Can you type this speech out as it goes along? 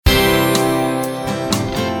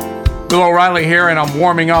Bill O'Reilly here, and I'm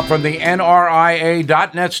warming up from the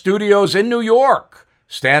NRIA.net studios in New York.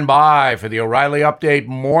 Stand by for the O'Reilly Update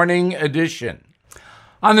Morning Edition.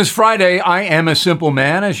 On this Friday, I am a simple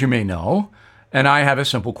man, as you may know, and I have a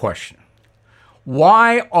simple question.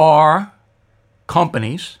 Why are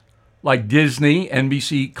companies like Disney,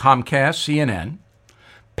 NBC, Comcast, CNN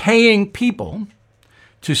paying people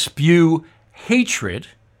to spew hatred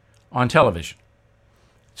on television?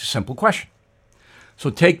 It's a simple question. So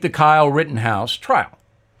take the Kyle Rittenhouse trial.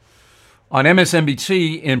 On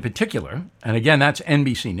MSNBC in particular, and again, that's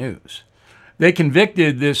NBC News, they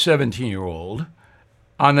convicted this 17-year-old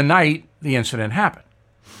on the night the incident happened.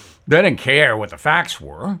 They didn't care what the facts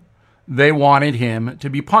were. They wanted him to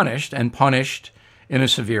be punished, and punished in a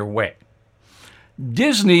severe way.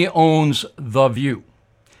 Disney owns The View.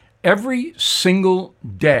 Every single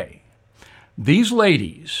day, these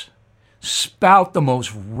ladies spout the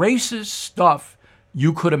most racist stuff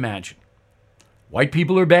you could imagine. White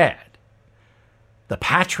people are bad. The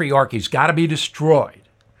patriarchy's got to be destroyed.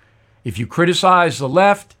 If you criticize the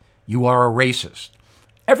left, you are a racist.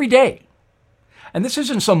 Every day. And this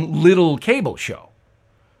isn't some little cable show.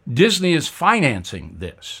 Disney is financing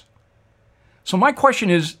this. So my question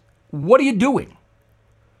is, what are you doing?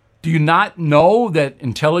 Do you not know that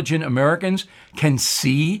intelligent Americans can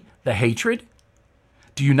see the hatred?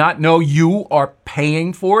 Do you not know you are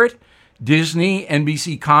paying for it? Disney,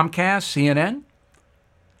 NBC, Comcast, CNN?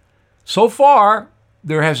 So far,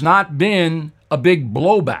 there has not been a big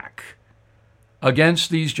blowback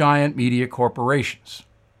against these giant media corporations.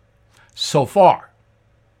 So far.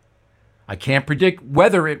 I can't predict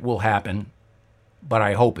whether it will happen, but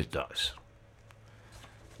I hope it does.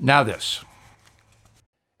 Now this.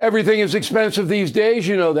 Everything is expensive these days,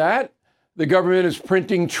 you know that. The government is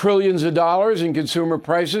printing trillions of dollars and consumer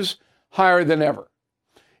prices higher than ever.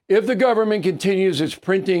 If the government continues its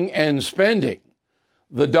printing and spending,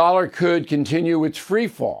 the dollar could continue its free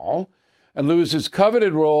fall and lose its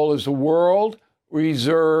coveted role as the world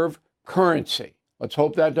reserve currency. Let's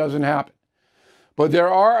hope that doesn't happen. But there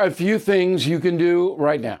are a few things you can do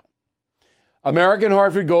right now. American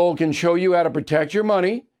Hartford Gold can show you how to protect your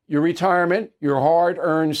money, your retirement, your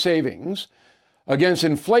hard-earned savings against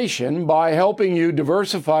inflation by helping you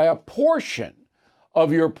diversify a portion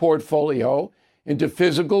of your portfolio into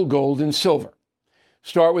physical gold and silver.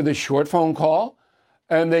 Start with a short phone call,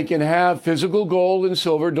 and they can have physical gold and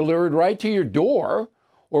silver delivered right to your door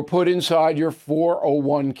or put inside your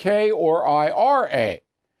 401k or IRA.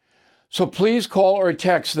 So please call or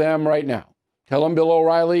text them right now. Tell them Bill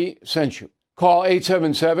O'Reilly sent you. Call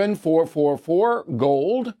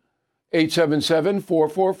 877-444-GOLD,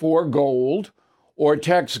 877-444-GOLD, or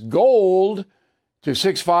text GOLD to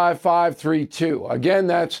 65532. Again,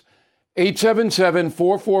 that's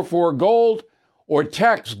 877-444-GOLD, or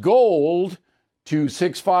text GOLD to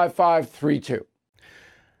 65532.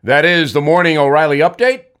 That is the Morning O'Reilly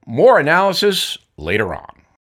Update. More analysis later on.